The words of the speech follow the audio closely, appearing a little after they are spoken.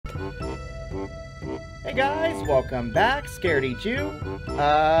Hey guys, welcome back, Scaredyjew.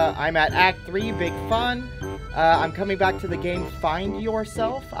 I'm at Act 3, Big Fun. I'm coming back to the game Find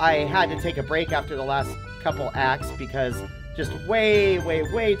Yourself. I had to take a break after the last couple acts because just way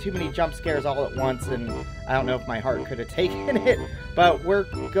too many jump scares all at once, and I don't know if my heart could have taken it. But we're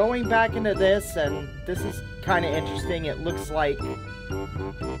going back into this, and this is kind of interesting. It looks like...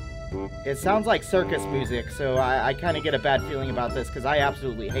 it sounds like circus music, so I kind of get a bad feeling about this because I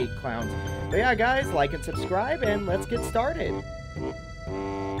absolutely hate clowns. But yeah, guys, like and subscribe, and let's get started.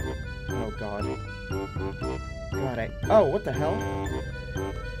 Oh, God. Oh, what the hell?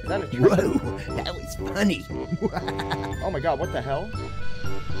 Is that a trick? Whoa, that was funny. Oh my God, what the hell?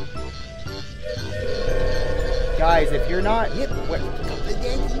 Guys, if you're not... Oh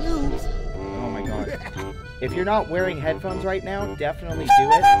my God. If you're not wearing headphones right now, definitely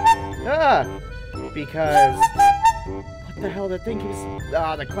do it. Because... what the hell? The thing keeps...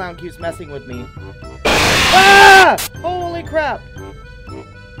 the clown keeps messing with me. Ah! Holy crap!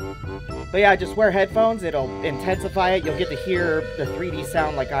 But yeah, just wear headphones. It'll intensify it. You'll get to hear the 3D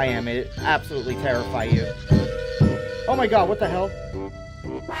sound like I am. It absolutely terrify you. Oh my God, what the hell?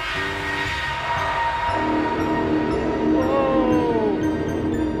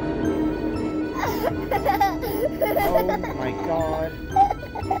 Oh my God.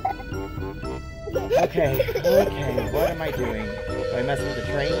 Okay, what am I doing? Do I mess with the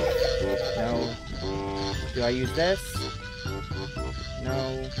train? No. Do I use this?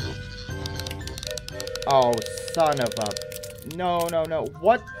 No. Oh, son of a... No.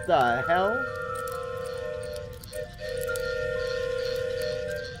 What the hell?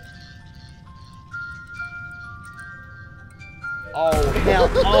 Oh, hell.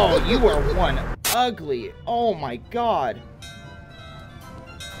 Oh, you are one ugly. Oh my God.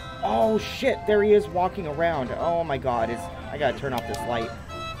 Oh shit, there he is walking around. Oh my God, I gotta turn off this light.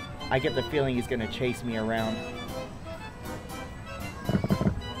 I get the feeling he's gonna chase me around.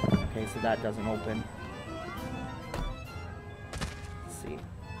 Okay, so that doesn't open. Let's see.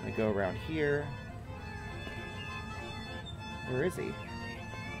 I'm gonna go around here. Where is he?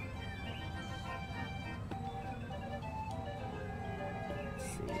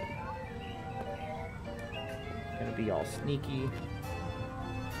 Gonna be all sneaky.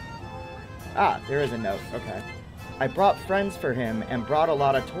 Ah, there is a note. Okay. I brought friends for him and brought a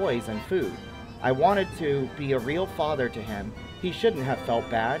lot of toys and food. I wanted to be a real father to him. He shouldn't have felt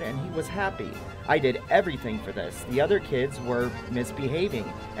bad, and he was happy. I did everything for this. The other kids were misbehaving,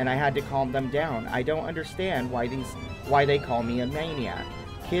 and I had to calm them down. I don't understand why they call me a maniac.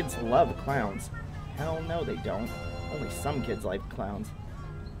 Kids love clowns. Hell no, they don't. Only some kids like clowns.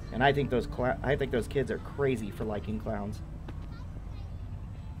 And I think those kids are crazy for liking clowns.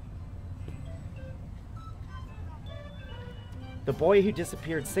 The boy who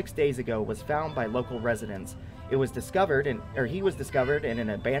disappeared 6 days ago was found by local residents. He was discovered in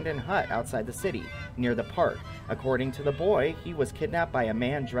an abandoned hut outside the city, near the park. According to the boy, he was kidnapped by a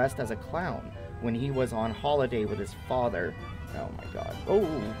man dressed as a clown when he was on holiday with his father. Oh my God.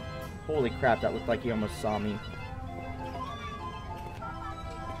 Oh, holy crap, that looked like he almost saw me.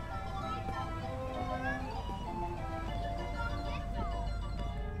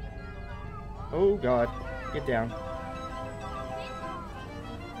 Oh God, get down.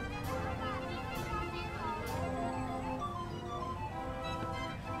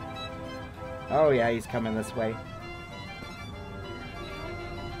 Oh yeah, he's coming this way.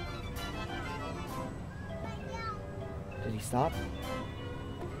 Did he stop?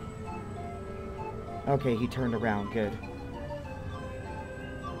 Okay, he turned around, good.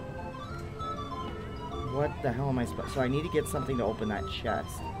 What the hell am I supposed... So I need to get something to open that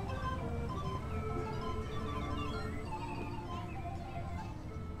chest.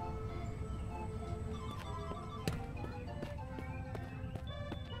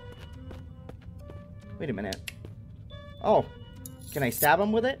 Wait a minute. Oh, can I stab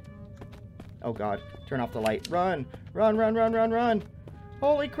him with it? Oh God, turn off the light. Run, run.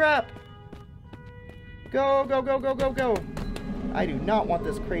 Holy crap. Go. I do not want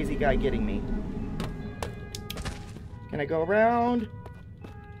this crazy guy getting me. Can I go around?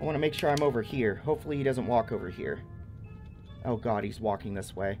 I want to make sure I'm over here. Hopefully he doesn't walk over here. Oh God, he's walking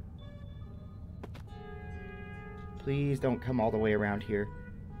this way. Please don't come all the way around here.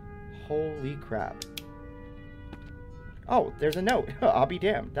 Holy crap. Oh, there's a note. I'll be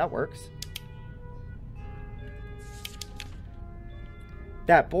damned. That works.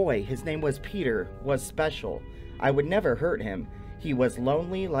 That boy, his name was Peter, was special. I would never hurt him. He was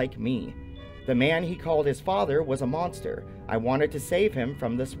lonely like me. The man he called his father was a monster. I wanted to save him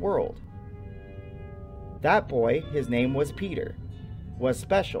from this world. That boy, his name was Peter, was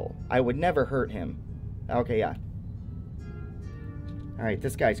special. I would never hurt him. Okay, yeah. Alright,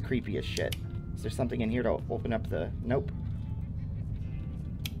 this guy's creepy as shit. Is there something in here to open up the... Nope.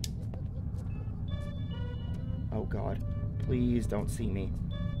 Oh, God. Please don't see me.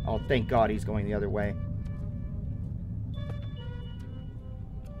 Oh, thank God he's going the other way.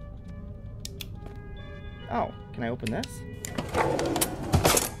 Oh, can I open this?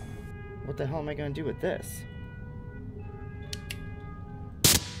 What the hell am I going to do with this?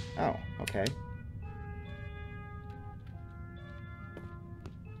 Oh, okay.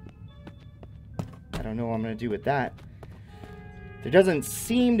 I don't know what I'm going to do with that. There doesn't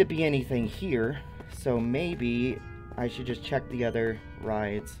seem to be anything here, so maybe I should just check the other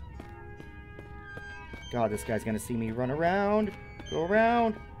rides. God, this guy's going to see me run around. Go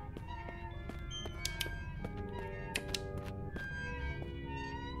around.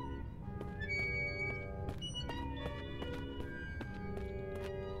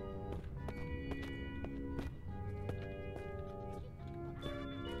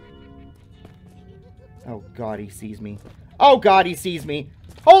 Oh, God, he sees me. Oh, God, he sees me.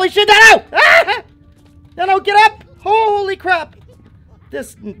 Holy shit, no! Ah! No, get up! Holy crap!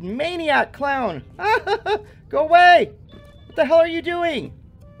 This maniac clown. Go away! What the hell are you doing?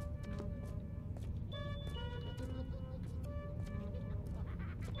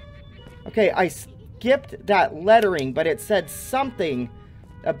 Okay, I skipped that lettering, but it said something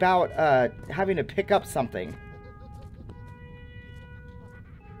about having to pick up something.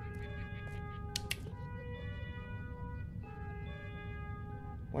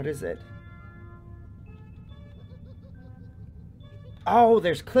 What is it? Oh,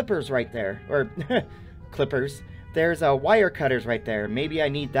 there's clippers right there. Or, clippers. There's wire cutters right there. Maybe I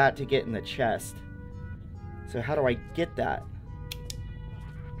need that to get in the chest. So how do I get that?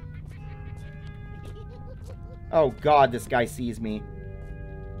 Oh, God, this guy sees me.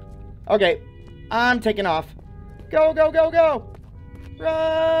 Okay, I'm taking off. Go, go, go, go!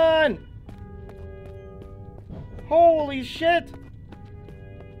 Run! Holy shit!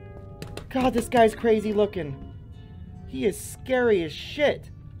 God, this guy's crazy looking. He is scary as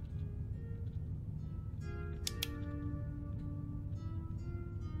shit.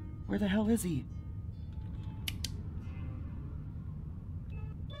 Where the hell is he?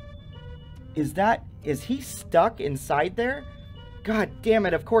 Is he stuck inside there? God damn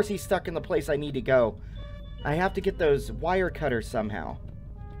it, of course he's stuck in the place I need to go. I have to get those wire cutters somehow.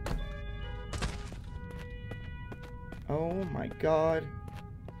 Oh my God.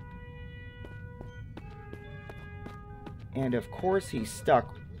 And of course he's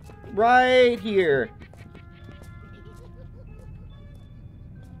stuck right here.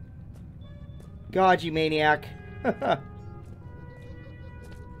 God, you maniac.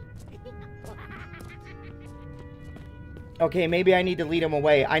 Okay, maybe I need to lead him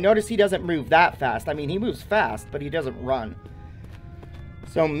away. I notice he doesn't move that fast. I mean, he moves fast, but he doesn't run.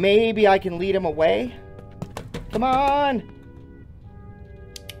 So maybe I can lead him away. Come on.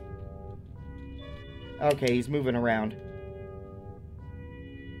 Okay, he's moving around.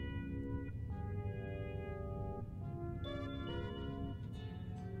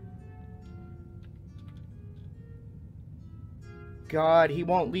 God, he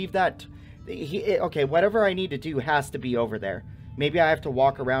won't leave that. Okay, whatever I need to do has to be over there. Maybe I have to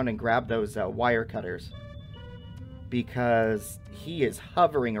walk around and grab those wire cutters. Because he is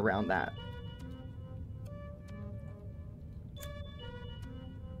hovering around that.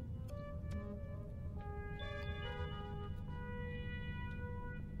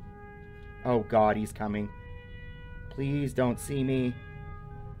 Oh God, he's coming. Please don't see me.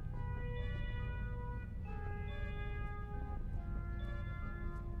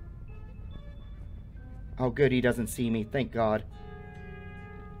 Oh, good, he doesn't see me. Thank God.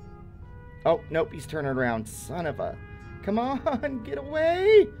 Oh, nope, he's turning around. Son of a... Come on, get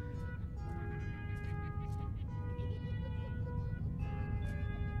away!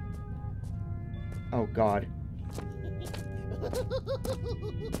 Oh, God.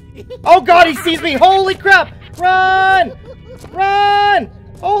 Oh, God, he sees me! Holy crap! Run! Run!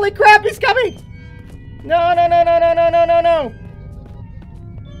 Holy crap, he's coming! No, no, no, no, no, no, no, no, no!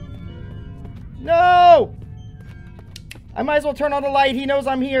 No! I might as well turn on the light. He knows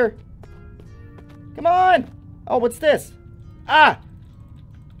I'm here. Come on! Oh, what's this? Ah!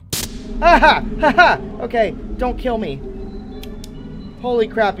 Ha ha! Ha ha! Okay, don't kill me. Holy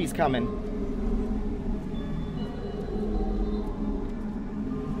crap, he's coming.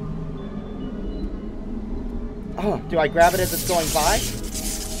 Oh, do I grab it as it's going by?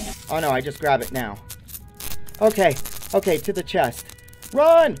 Oh no, I just grab it now. Okay, okay, to the chest.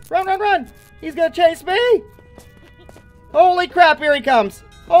 Run! Run, run, run! He's gonna chase me! Holy crap, here he comes!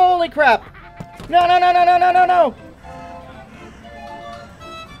 Holy crap! No, no, no, no, no, no, no, no!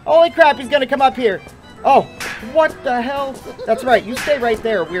 Holy crap, he's gonna come up here. Oh, what the hell? That's right, you stay right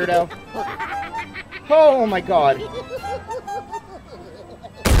there, weirdo. Oh my god.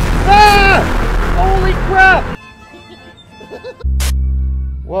 Ah! Holy crap!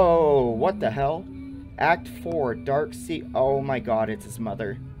 Whoa, what the hell? Act 4, Dark Sea. Oh my god, it's his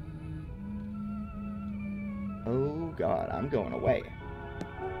mother. Oh god, I'm going away.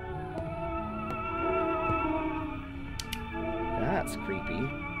 That's creepy.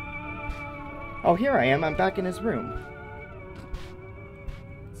 Oh, here I am. I'm back in his room.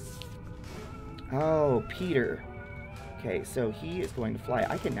 Oh, Peter. Okay, so he is going to fly.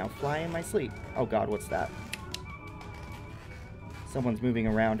 I can now fly in my sleep. Oh god, what's that? Someone's moving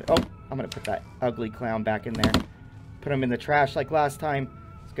around. Oh, I'm going to put that ugly clown back in there. Put him in the trash like last time.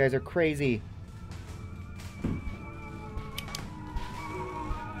 These guys are crazy.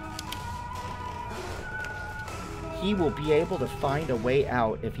 He will be able to find a way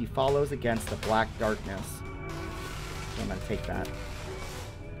out if he follows against the black darkness. So I'm going to take that.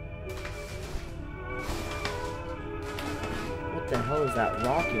 What the hell is that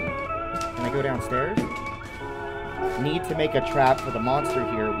rocking? Can I go downstairs? Need to make a trap for the monster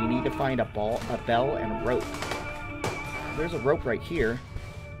here. We need to find a bell, and a rope. There's a rope right here.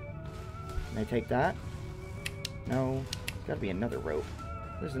 Can I take that? No. There's got to be another rope.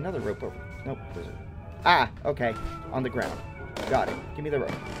 There's another rope over. Nope. There's a... Ah, okay. On the ground. Got it. Give me the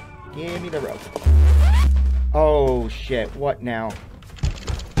rope. Give me the rope. Oh, shit. What now?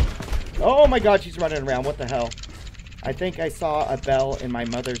 Oh, my God. She's running around. What the hell? I think I saw a bell in my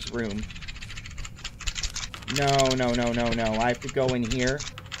mother's room. No, no, no, no, no. I have to go in here.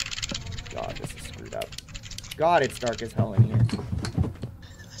 God, this is screwed up. God, it's dark as hell in here.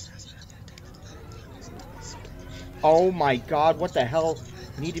 Oh, my God. What the hell?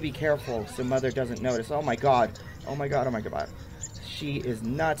 Need to be careful so Mother doesn't notice. Oh my god. Oh my god. Oh my god. She is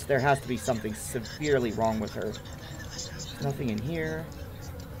nuts. There has to be something severely wrong with her. There's nothing in here.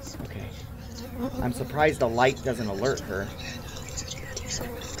 Okay. I'm surprised the light doesn't alert her.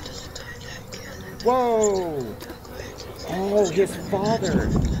 Whoa! Oh, his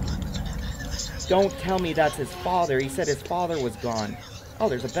father. Don't tell me that's his father. He said his father was gone. Oh,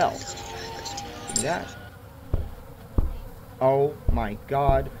 there's a bell. See that? Oh my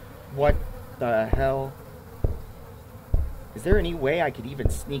god. What the hell? Is there any way I could even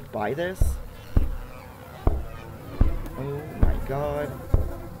sneak by this? Oh my god.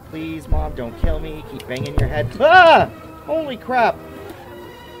 Please, Mom, don't kill me. Keep banging your head. Ah! Holy crap.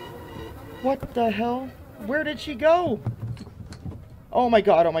 What the hell? Where did she go? Oh my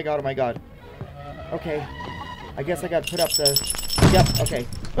god, oh my god, oh my god. Okay. I guess I gotta put up the... Yep, okay.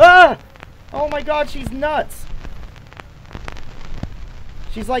 Ah! Oh my god, she's nuts.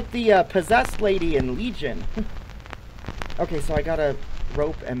 She's like the possessed lady in Legion. Okay, so I got a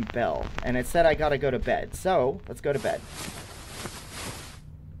rope and bell. And it said I gotta go to bed. So, let's go to bed.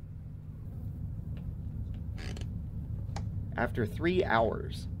 After 3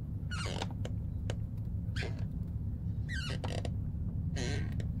 hours.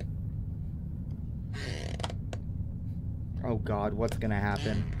 Oh god, what's gonna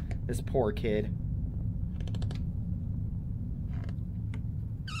happen? This poor kid.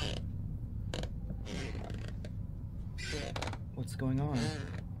 What's going on?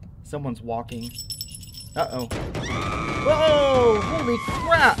 Someone's walking. Uh-oh. Whoa! Holy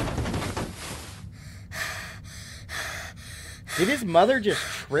crap! Did his mother just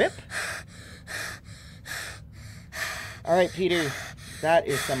trip? Alright, Peter. That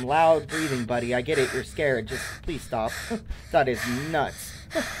is some loud breathing, buddy. I get it. You're scared. Just please stop. That is nuts.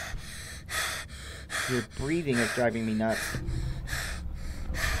 Your breathing is driving me nuts.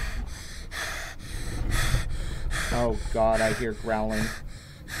 Oh god, I hear growling.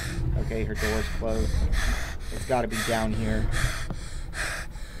 Okay, her door's closed. It's gotta be down here.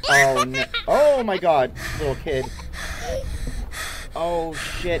 Oh no. Oh my god, little kid. Oh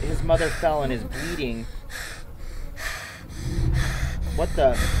shit, his mother fell and is bleeding. What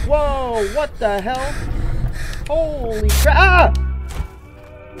the? Whoa, what the hell? Holy crap! Ah!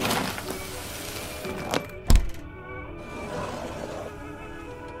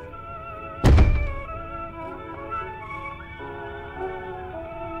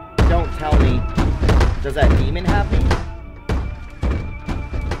 Don't tell me. Does that demon have me?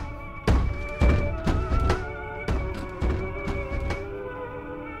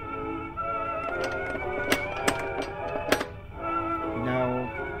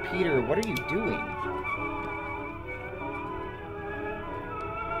 Peter, what are you doing?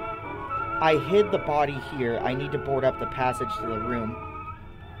 I hid the body here. I need to board up the passage to the room.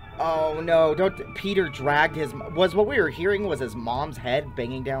 Oh no, don't. Peter dragged his. Was what we were hearing was his mom's head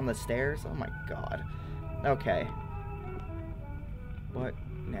banging down the stairs? Oh my god. Okay. What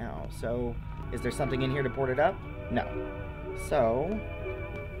now? So, is there something in here to board it up? No. So,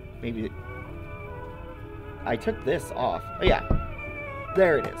 maybe. I took this off. Oh yeah.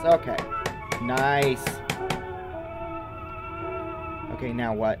 There it is. Okay. Nice. Okay,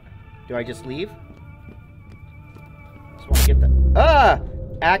 now what? Do I just leave? Just want to get the... Ah!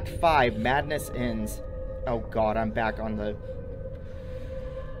 Act 5, Madness Ends. Oh god, I'm back on the...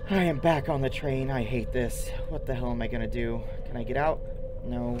 I am back on the train. I hate this. What the hell am I gonna do? Can I get out?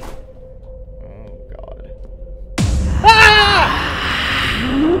 No. Oh god. Ah!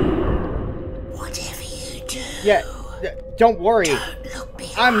 Whatever you do... Yeah, don't worry. Don't look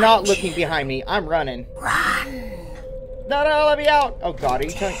behind I'm not looking you. behind me. I'm running. Run. No, no, let me out. Oh god, are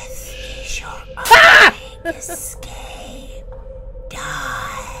you trying... Death is your Ah! escape.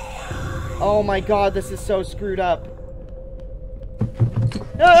 Die. Oh my god, this is so screwed up.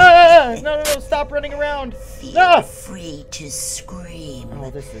 Ah! No, no, no, stop running around. Feel No! free to scream Oh,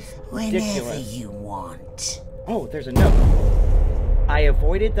 this is whenever ridiculous. you want. Oh, there's a note. I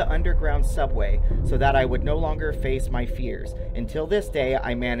avoided the underground subway so that I would no longer face my fears. Until this day,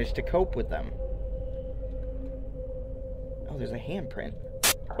 I managed to cope with them. Oh, there's a handprint.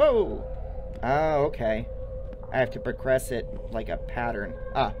 Whoa! Oh, okay. I have to progress it like a pattern.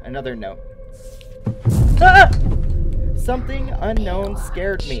 Ah, another note. Ah! Something unknown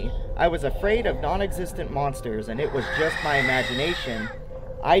scared me. I was afraid of non-existent monsters, and it was just my imagination.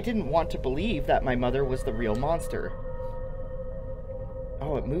 I didn't want to believe that my mother was the real monster.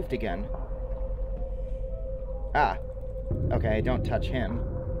 Oh, it moved again. Ah. Okay, don't touch him.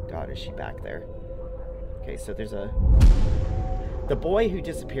 God, is she back there? Okay, so there's a... The boy who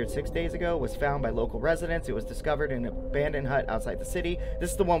disappeared 6 days ago was found by local residents. It was discovered in an abandoned hut outside the city.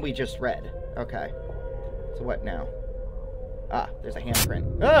 This is the one we just read. Okay. So what now? Ah, there's a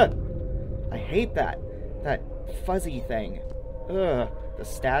handprint. Ugh! I hate that. That fuzzy thing. Ugh. The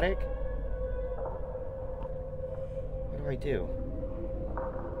static. What do I do?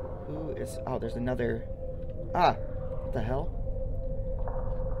 Who is... Oh, there's another... Ah! What the hell?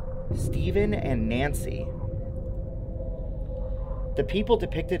 Stephen and Nancy. The people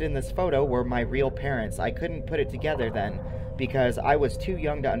depicted in this photo were my real parents. I couldn't put it together then, because I was too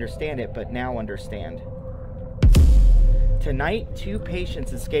young to understand it, but now understand. Tonight, 2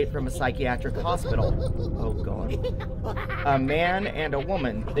 patients escaped from a psychiatric hospital. Oh, God. A man and a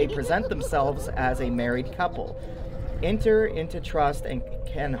woman. They present themselves as a married couple. Enter into trust and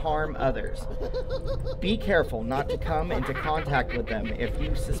can harm others. Be careful not to come into contact with them if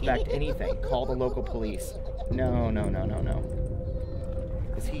you suspect anything. Call the local police. No, no, no, no, no.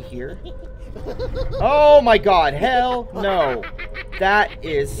 Is he here? Oh my god, hell no. That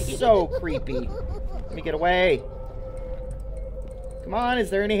is so creepy. Let me get away. Come on, is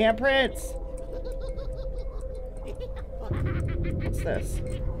there any handprints? What's this?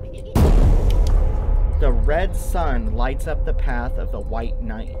 The red sun lights up the path of the white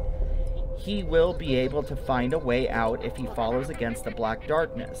knight. He will be able to find a way out if he follows against the black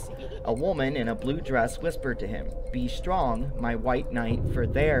darkness. A woman in a blue dress whispered to him, "Be strong, my white knight, for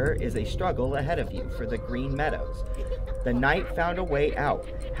there is a struggle ahead of you for the green meadows." The knight found a way out,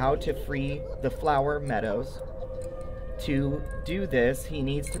 how to free the flower meadows. To do this, he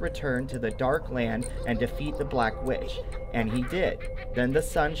needs to return to the dark land and defeat the black witch. And he did. Then the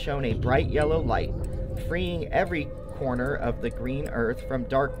sun shone a bright yellow light, freeing every corner of the green earth from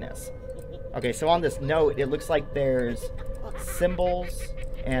darkness. Okay, so on this note, it looks like there's symbols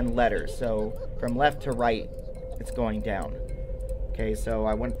and letters. So from left to right, it's going down. Okay, so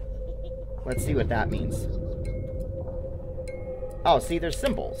let's see what that means. Oh, see, there's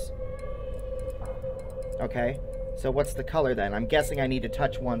symbols. Okay, so what's the color then? I'm guessing I need to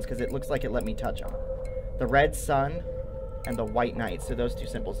touch ones because it looks like it let me touch them. The red sun and the white knight. So those 2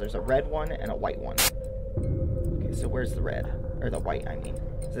 symbols. There's a red one and a white one. Okay, so where's the red? Or the white, I mean.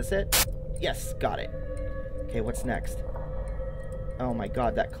 Is this it? Yes, got it. Okay, what's next? Oh my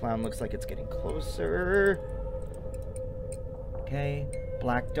god, that clown looks like it's getting closer. Okay,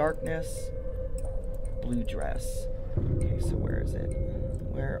 black darkness, blue dress. Okay, so where is it?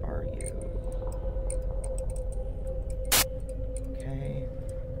 Where are you? Okay,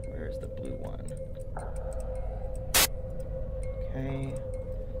 where's the blue one? Okay.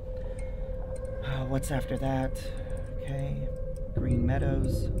 What's after that? Okay. Green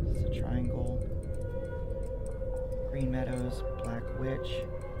meadows. It's a triangle. Green meadows. Black witch.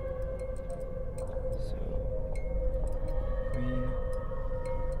 So. Green.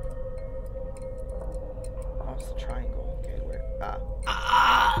 Oh, it's a triangle. Okay, where?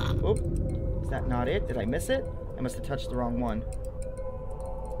 Ah. that not it? Did I miss it? I must have touched the wrong one.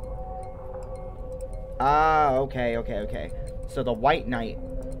 Ah, okay, okay, okay. So the White Knight.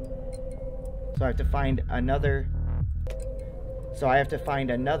 So I have to find another... So I have to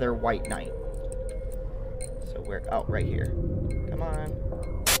find another White Knight. So where... Oh, right here. Come on.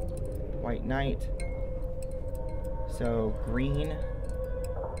 White Knight. So green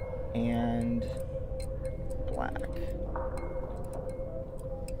and black.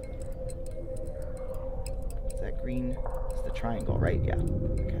 Is that green? It's the triangle, right? Yeah.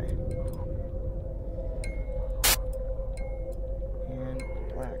 Okay. And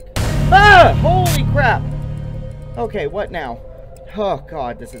black. Ah! Holy crap! Okay, what now? Oh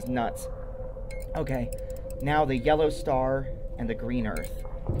god, this is nuts. Okay, now the yellow star and the green earth.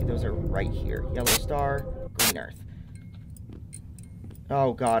 Okay, those are right here. Yellow star, green earth.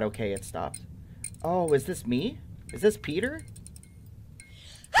 Oh god, okay, it stopped. Oh, is this me? Is this Peter?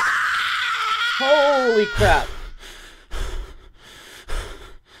 Holy crap!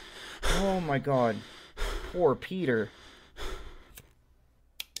 Oh my god. Poor Peter.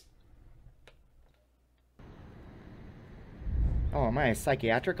 Oh, am I a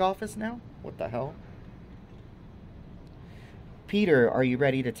psychiatric office now? What the hell? Peter, are you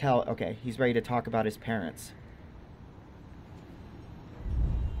ready to tell... Okay, he's ready to talk about his parents.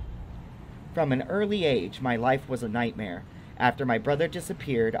 From an early age, my life was a nightmare. After my brother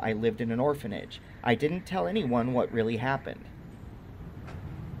disappeared, I lived in an orphanage. I didn't tell anyone what really happened.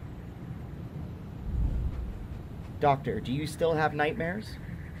 Doctor, do you still have nightmares?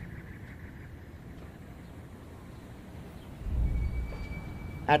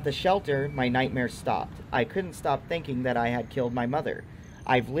 At the shelter, my nightmares stopped. I couldn't stop thinking that I had killed my mother.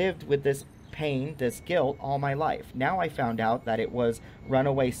 I've lived with this pain, this guilt, all my life. Now I found out that it was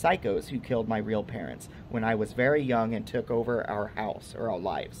runaway psychos who killed my real parents when I was very young and took over our house, or our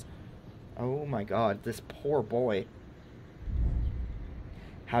lives. Oh my god, this poor boy.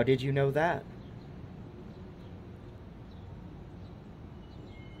 How did you know that?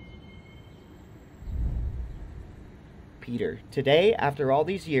 Peter, today, after all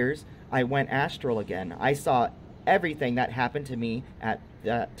these years, I went astral again. I saw everything that happened to me at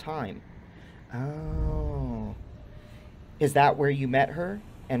that time. Oh. Is that where you met her?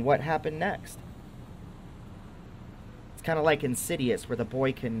 And what happened next? It's kind of like Insidious, where the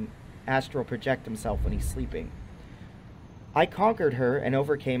boy can astral project himself when he's sleeping. I conquered her and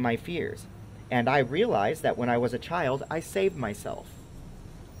overcame my fears. And I realized that when I was a child, I saved myself.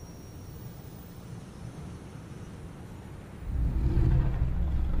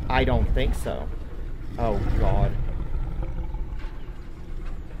 I don't think so. Oh, God.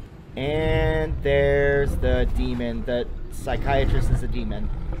 And there's the demon. The psychiatrist is a demon.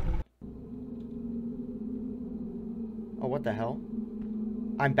 Oh, what the hell?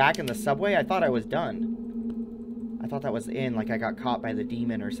 I'm back in the subway? I thought I was done. I thought that was in, like I got caught by the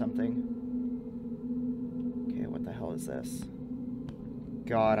demon or something. Okay, what the hell is this?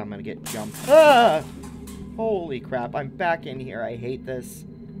 God, I'm gonna get jumped. Ah! Holy crap, I'm back in here. I hate this.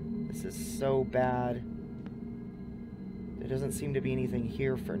 This is so bad. There doesn't seem to be anything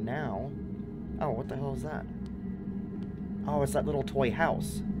here for now. Oh, what the hell is that? Oh, it's that little toy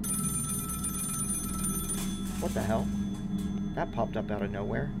house. What the hell? That popped up out of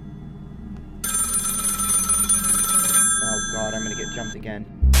nowhere. Oh god, I'm gonna get jumped again.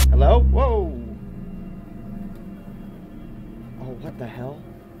 Hello? Whoa! Oh, what the hell?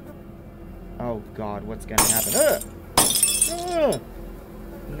 Oh god, what's gonna happen? Ugh! Ugh!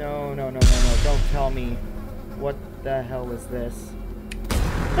 No, no, no, no, no. Don't tell me. What the hell is this?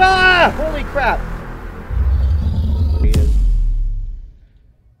 Ah! Holy crap!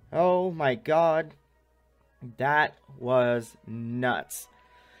 Oh my god. That was nuts.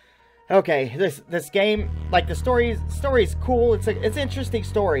 Okay, this game, like the story's cool. It's an interesting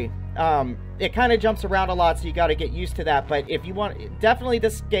story. It kind of jumps around a lot, so you got to get used to that. But if you want, definitely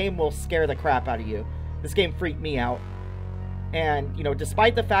this game will scare the crap out of you. This game freaked me out. And, you know,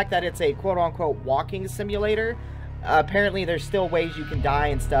 despite the fact that it's a quote-unquote walking simulator, apparently there's still ways you can die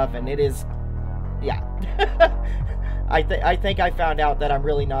and stuff, and it is, yeah. I think I found out that I'm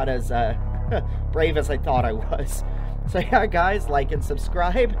really not as brave as I thought I was. So yeah, guys, like and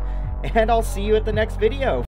subscribe, and I'll see you at the next video.